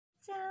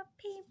What's up,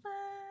 people?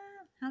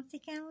 How's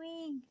it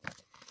going?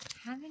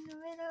 Having a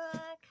little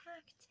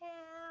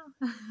cocktail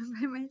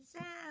by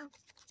myself.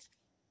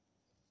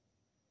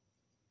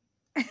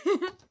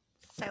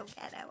 So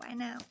ghetto, I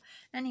know.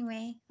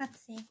 Anyway,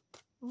 let's see.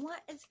 What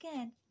is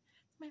good?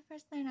 It's my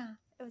first night off.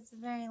 It was a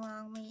very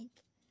long week.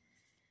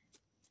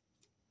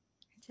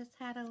 I just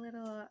had a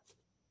little,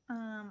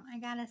 I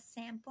got a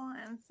sample,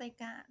 and it's like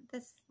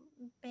this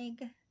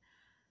big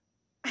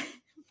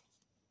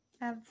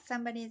of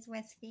somebody's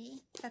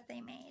whiskey that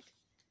they made.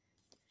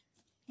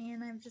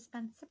 And I've just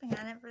been sipping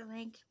on it for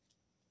like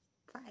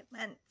 5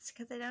 months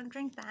because I don't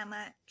drink that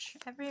much.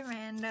 Every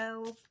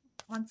rando,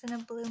 once in a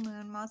blue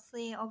moon,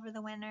 mostly over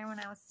the winter when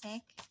I was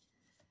sick,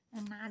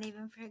 and not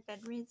even for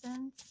good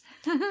reasons.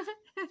 I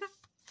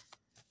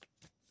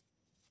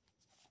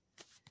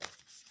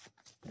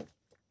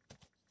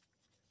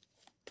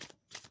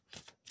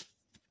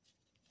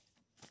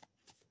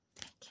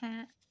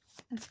can't.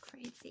 It's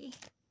crazy.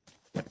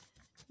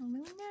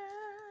 Luna.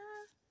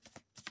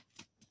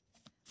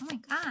 Oh my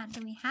god, do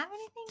we have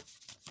anything?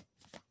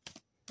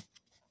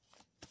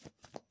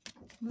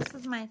 This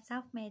is my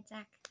self-made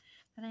deck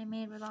that I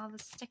made with all the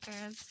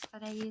stickers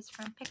that I used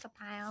from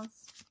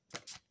Pick-a-Piles.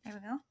 There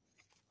we go.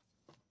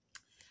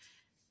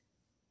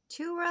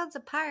 2 worlds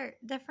apart,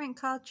 different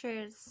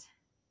cultures.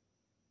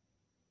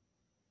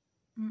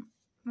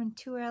 When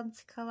 2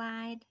 worlds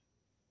collide.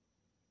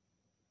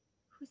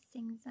 Who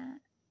sings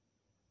that?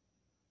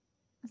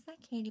 Is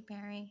that Katy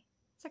Perry?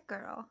 It's a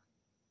girl.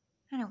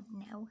 I don't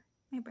know.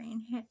 My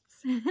brain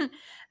hurts.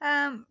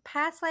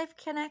 Past life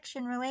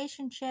connection,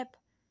 relationship,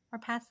 or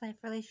past life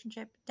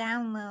relationship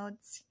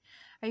downloads.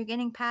 Are you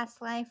getting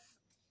past life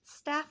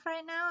stuff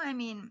right now? I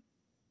mean,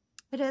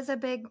 it is a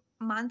big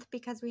month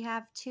because we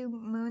have 2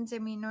 moons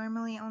and we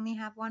normally only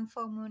have 1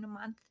 full moon a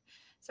month.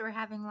 So we're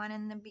having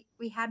one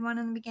we had one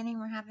in the beginning,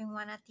 we're having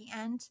one at the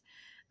end.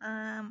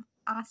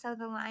 Also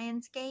the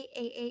Lionsgate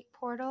 8/8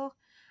 portal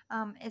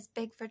is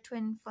big for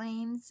twin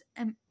flames.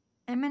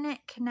 Imminent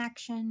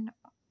connection,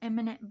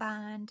 imminent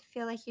bond.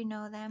 Feel like you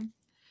know them.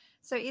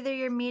 So either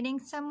you're meeting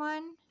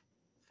someone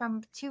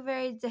from 2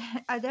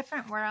 a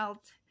different world,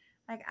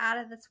 like out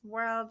of this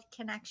world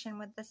connection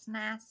with this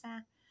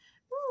NASA.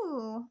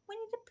 Ooh,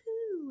 Winnie the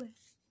Pooh.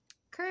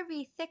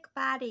 Curvy, thick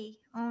body,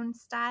 own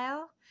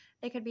style.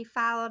 They could be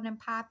followed and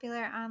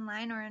popular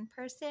online or in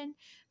person.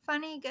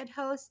 Funny, good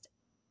host,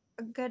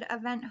 a good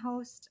event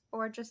host,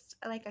 or just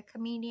like a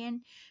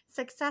comedian.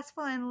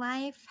 Successful in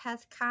life,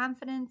 has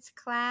confidence,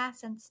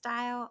 class, and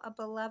style, a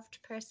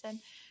beloved person.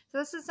 So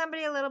this is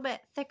somebody a little bit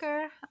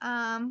thicker.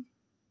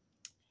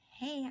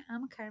 Hey,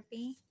 I'm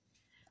Curvy.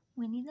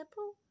 Winnie the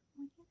Pooh.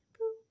 Winnie the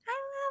Pooh. I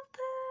love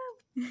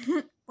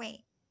Pooh.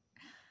 Wait.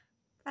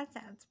 That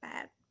sounds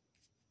bad.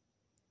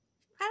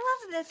 I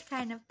love this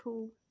kind of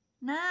Pooh.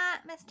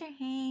 Not Mr.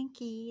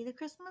 Hanky, the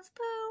Christmas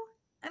Pooh.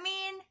 I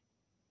mean,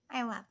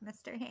 I love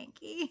Mr.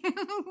 Hanky.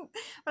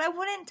 But I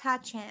wouldn't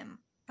touch him.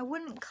 I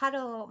wouldn't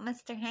cuddle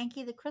Mr.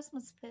 Hanky, the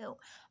Christmas Pooh.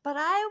 But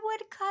I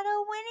would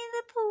cuddle Winnie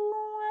the Pooh.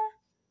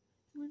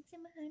 Want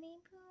some honey,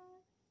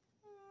 Pooh?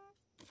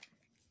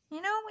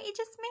 You know, it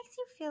just makes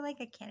you feel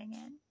like a kid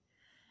again.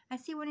 I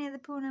see Winnie the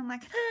Pooh and I'm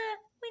like, ah,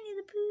 Winnie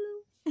the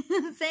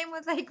Pooh. Same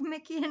with like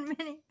Mickey and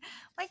Minnie.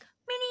 Like,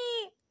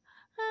 Minnie,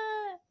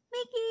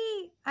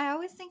 Mickey. I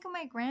always think of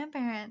my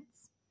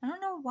grandparents. I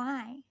don't know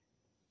why.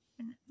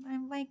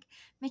 I'm like,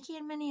 Mickey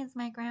and Minnie is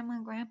my grandma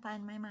and grandpa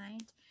in my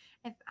mind.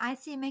 If I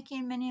see Mickey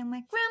and Minnie, I'm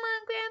like, Grandma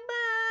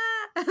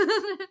and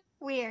Grandpa.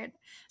 Weird.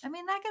 I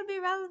mean, that could be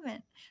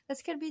relevant.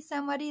 This could be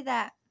somebody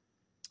that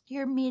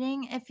you're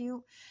meeting if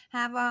you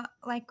have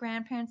like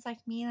grandparents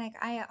like me. Like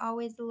I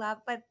always love,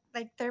 but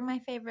like they're my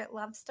favorite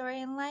love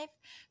story in life.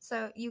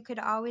 So you could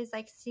always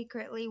like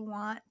secretly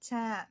want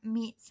to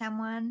meet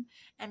someone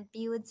and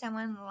be with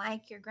someone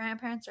like your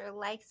grandparents or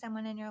like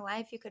someone in your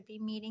life. You could be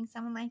meeting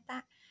someone like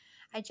that.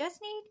 I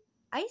just need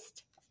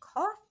iced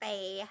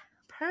coffee.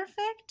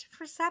 Perfect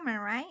for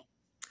summer, right?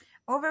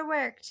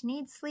 Overworked,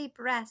 need sleep,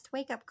 rest,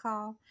 wake up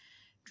call,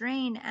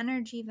 drained,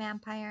 energy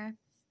vampire.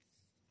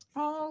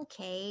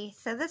 Okay,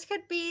 so this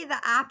could be the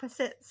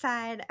opposite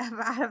side of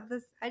out of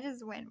this. I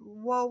just went,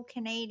 whoa,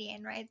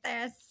 Canadian right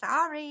there.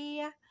 Sorry.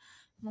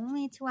 I'm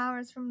only 2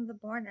 hours from the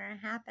border.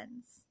 It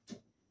happens.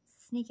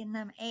 Sneaking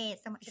them A's.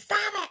 I'm like,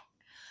 stop it!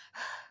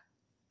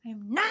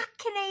 I'm not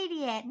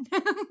Canadian.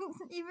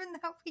 Even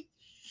though we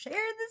share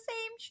the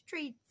same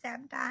street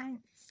sometimes.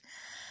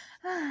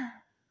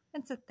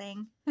 It's a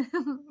thing.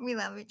 We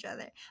love each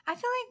other. I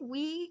feel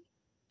like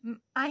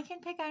I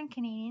can pick on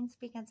Canadians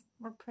because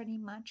we're pretty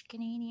much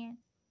Canadian.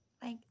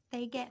 Like,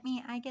 they get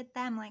me, I get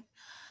them. Like,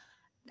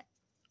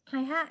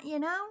 you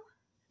know,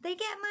 they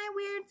get my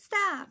weird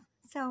stuff.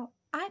 So,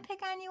 I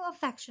pick on you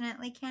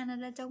affectionately,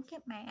 Canada. Don't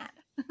get mad.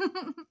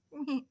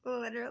 We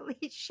literally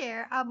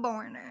share a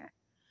border.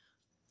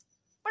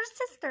 We're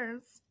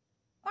sisters.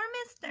 Or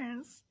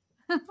misters.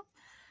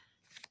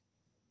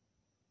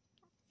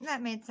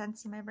 That made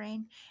sense in my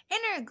brain.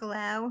 Inner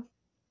glow.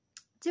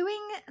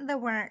 Doing the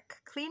work,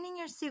 cleaning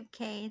your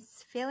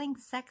suitcase, feeling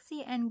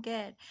sexy and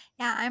good.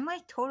 Yeah, I'm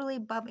like totally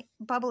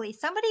bubbly.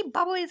 Somebody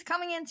bubbly is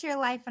coming into your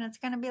life and it's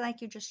going to be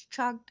like you just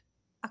chugged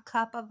a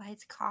cup of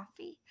iced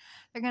coffee.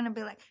 They're going to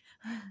be like,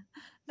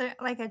 they're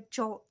like a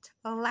jolt,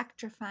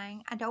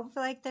 electrifying. I don't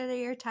feel like they're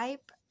your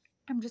type.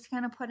 I'm just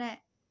going to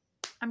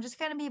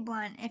be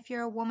blunt. If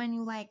you're a woman,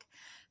 you like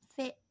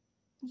fit,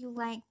 you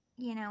like,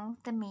 you know,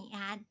 the meat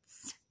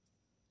ads,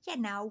 you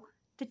know,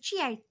 the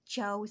G.I.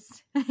 Joes.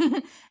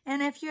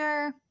 And if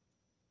you're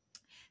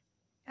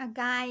a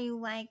guy, you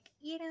like,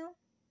 you know,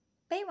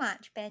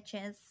 Baywatch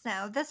bitches.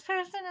 So this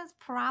person is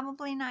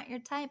probably not your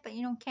type, but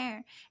you don't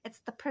care.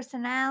 It's the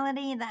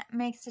personality that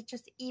makes it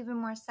just even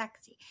more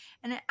sexy.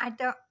 And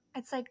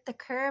it's like the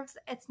curves,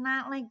 it's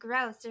not like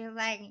gross. They're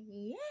like,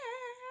 yes.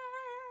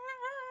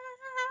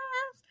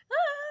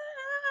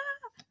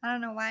 Ah. I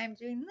don't know why I'm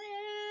doing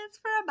this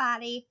for a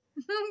body.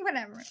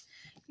 Whatever.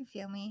 You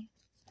feel me?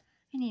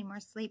 I need more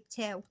sleep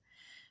too.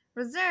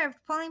 Reserved,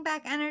 pulling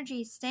back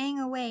energy, staying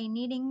away,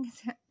 needing.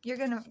 You're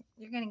gonna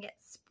get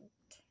spooked.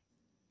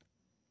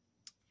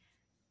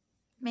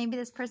 Maybe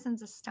this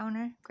person's a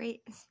stoner.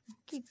 Great,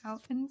 keep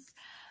opens.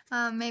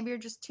 Maybe you're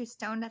just too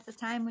stoned at the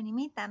time when you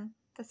meet them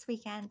this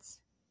weekend.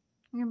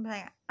 You're gonna be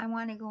like, I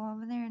want to go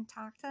over there and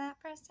talk to that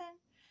person,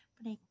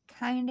 but I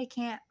kind of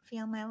can't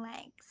feel my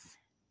legs.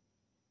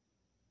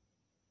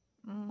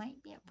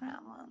 Might be a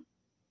problem.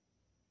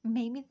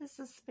 Maybe this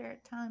is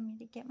spirit telling me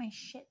to get my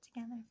shit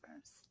together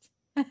first.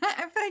 I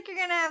feel like you're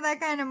going to have that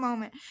kind of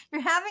moment.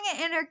 You're having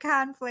an inner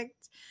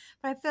conflict,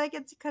 but I feel like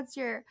it's because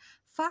you're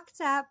fucked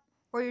up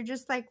or you're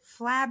just like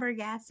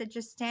flabbergasted,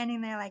 just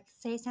standing there like,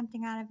 say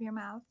something out of your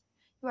mouth.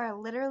 You are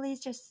literally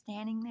just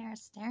standing there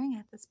staring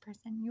at this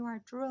person. You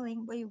are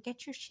drooling. Will you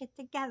get your shit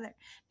together?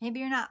 Maybe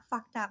you're not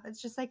fucked up.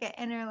 It's just like an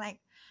inner, like,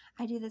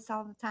 I do this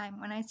all the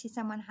time when I see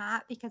someone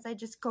hot because I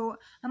just go,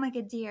 I'm like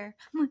a deer.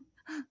 I'm like,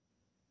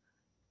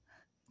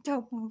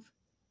 don't move.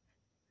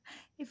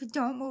 If you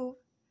don't move,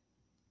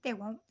 they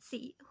won't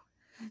see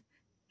you.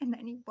 And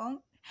then you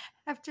won't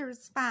have to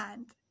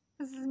respond.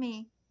 This is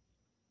me.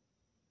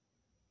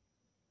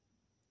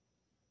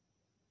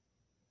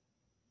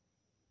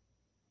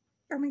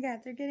 Oh my god,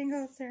 they're getting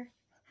closer.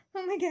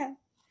 Oh my god.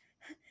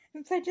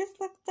 If I just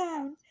look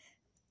down,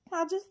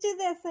 I'll just do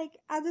this. Like,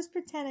 I'll just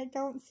pretend I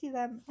don't see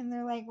them. And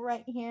they're like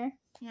right here.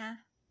 Yeah,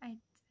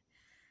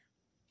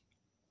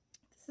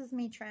 this is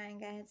me trying,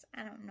 guys.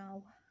 I don't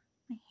know.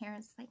 My hair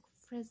is like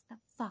frizzed the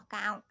fuck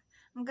out.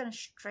 I'm gonna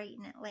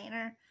straighten it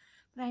later.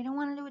 But I don't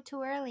want to do it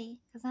too early.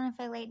 Because then if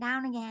I lay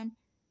down again,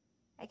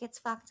 it gets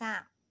fucked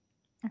up.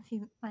 If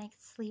you like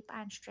sleep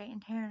on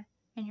straightened hair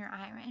and you're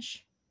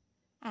Irish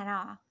at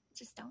all,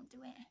 just don't do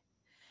it.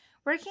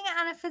 Working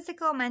on a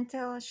physical,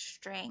 mental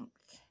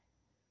strength.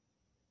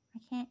 I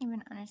can't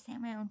even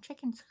understand my own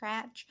chicken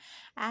scratch.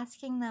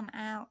 Asking them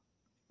out.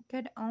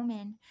 Good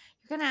omen.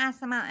 You're going to ask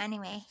them out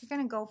anyway. You're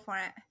going to go for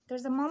it.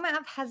 There's a moment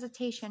of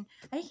hesitation.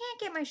 I can't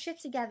get my shit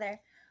together.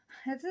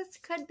 This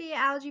could be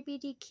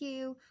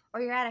LGBTQ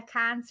or you're at a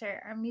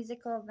concert or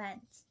musical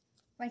event.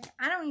 Like,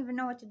 I don't even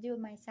know what to do with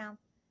myself.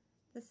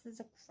 This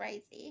is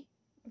crazy.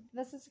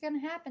 This is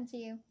going to happen to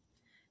you.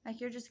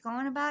 Like, you're just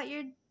going about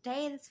your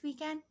day this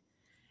weekend,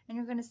 and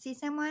you're going to see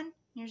someone, and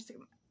you're just,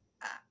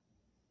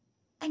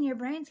 and your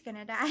brain's going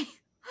to die.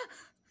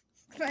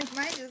 Like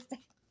mine just died.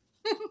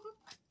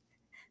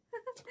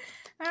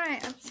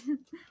 Alright, I'm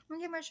going to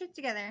get my shit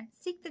together.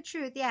 Seek the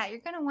truth. Yeah, you're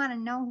going to want to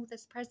know who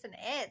this person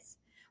is.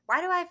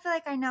 Why do I feel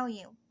like I know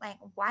you? Like,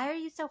 why are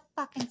you so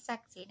fucking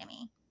sexy to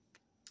me?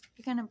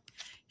 You're going to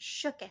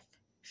shooketh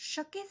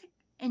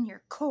in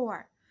your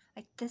core.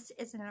 Like, this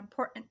is an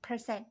important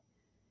person.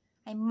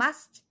 I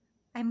must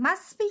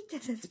speak to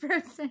this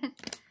person.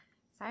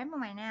 Sorry about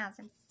my nails.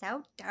 I'm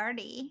so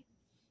dirty.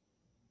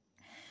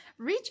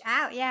 Reach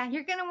out. Yeah,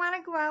 you're going to want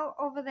to go out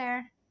over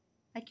there.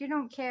 Like, you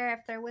don't care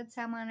if they're with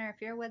someone or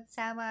if you're with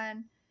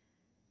someone.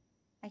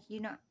 Like,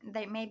 you know,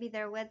 maybe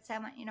they're with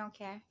someone. You don't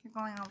care. You're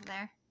going over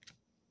there.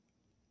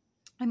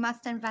 I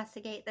must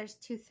investigate. There's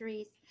 2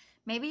 3s.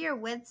 Maybe you're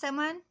with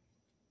someone.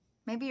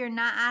 Maybe you're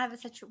not out of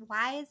a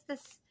situation.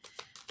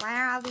 Why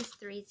are all these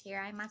 3s here?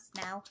 I must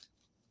know.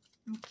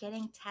 I'm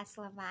getting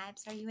Tesla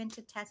vibes. Are you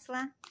into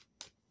Tesla?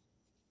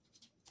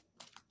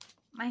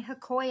 My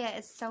Hakoya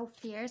is so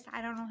fierce.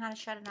 I don't know how to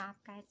shut it off,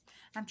 guys.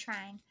 I'm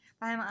trying.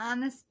 But I'm on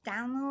this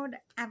download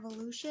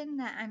evolution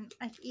that I'm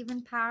like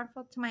even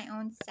powerful to my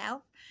own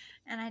self.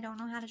 And I don't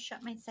know how to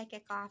shut my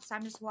psychic off. So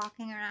I'm just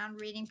walking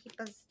around reading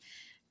people's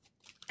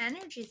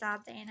energies all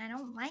day. And I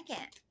don't like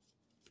it.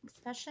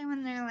 Especially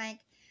when they're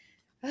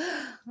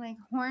like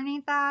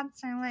horny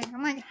thoughts. Or like,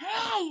 I'm like,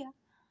 hey!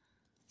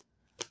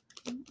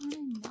 I want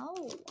to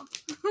know.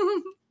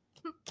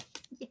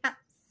 Yes.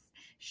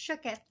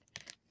 Shooketh.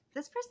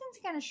 This person's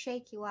going to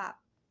shake you up.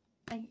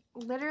 Like,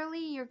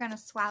 literally, you're going to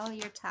swallow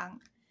your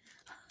tongue.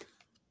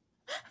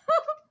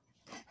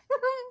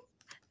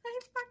 I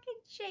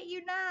fucking shit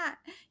you not.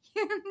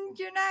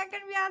 You're not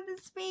gonna be able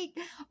to speak.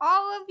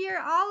 All of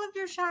your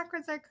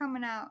chakras are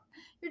coming out.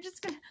 You're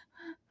just gonna.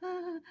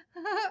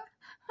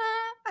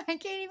 I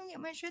can't even get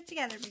my shit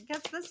together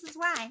because this is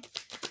why.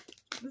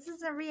 This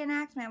is a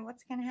reenactment of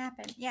what's gonna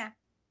happen. Yeah.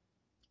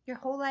 Your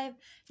whole life,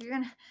 you're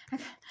gonna.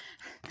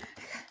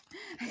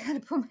 I gotta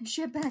put my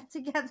shit back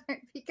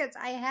together because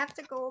I have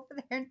to go over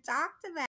there and talk to them.